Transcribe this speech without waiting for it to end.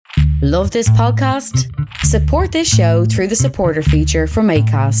Love this podcast? Support this show through the supporter feature from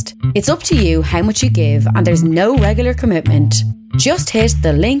Acast. It's up to you how much you give and there's no regular commitment. Just hit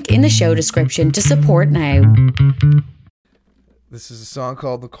the link in the show description to support now. This is a song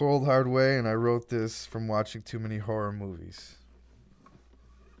called The Cold Hard Way, and I wrote this from watching too many horror movies.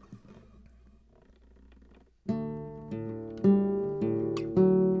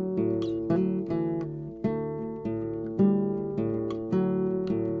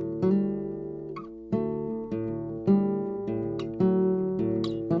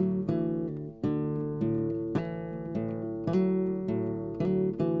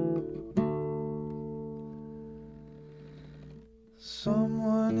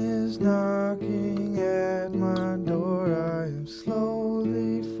 Someone is knocking at my door. I am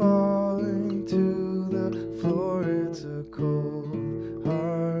slowly falling to the floor. It's a cold,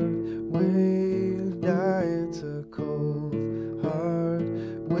 hard way to die. It's a cold,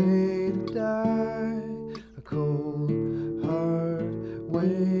 hard way to die. A cold, hard way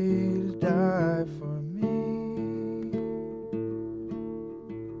to die for me.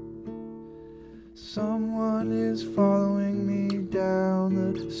 Someone is following me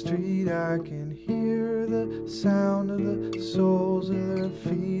down the street. I can hear the sound of the soles of their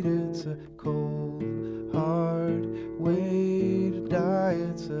feet. It's a cold, hard way to die.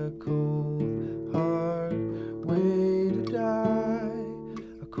 It's a cold, hard way to die.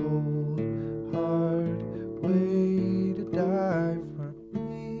 A cold, hard way to die for me.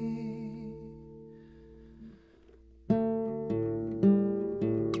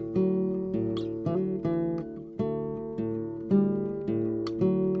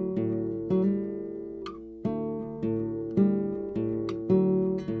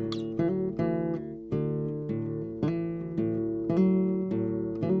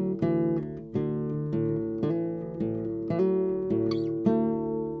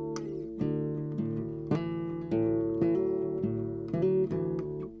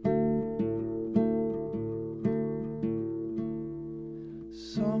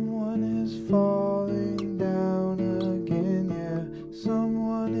 Someone is falling down again, yeah.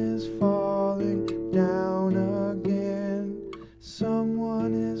 Someone is falling down again.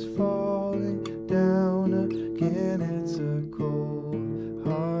 Someone is falling down again. It's a cold,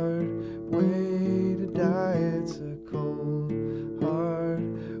 hard way to die. It's a cold,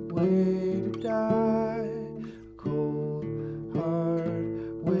 hard way to die. A cold,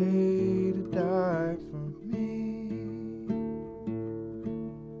 hard way to die for me.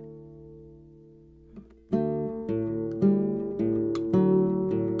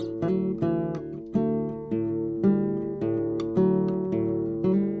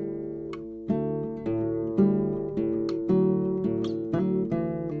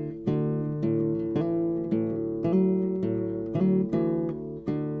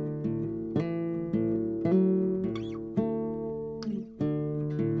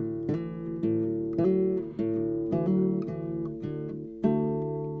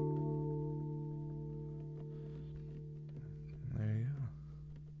 There you go.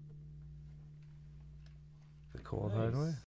 The Cold Hard Way.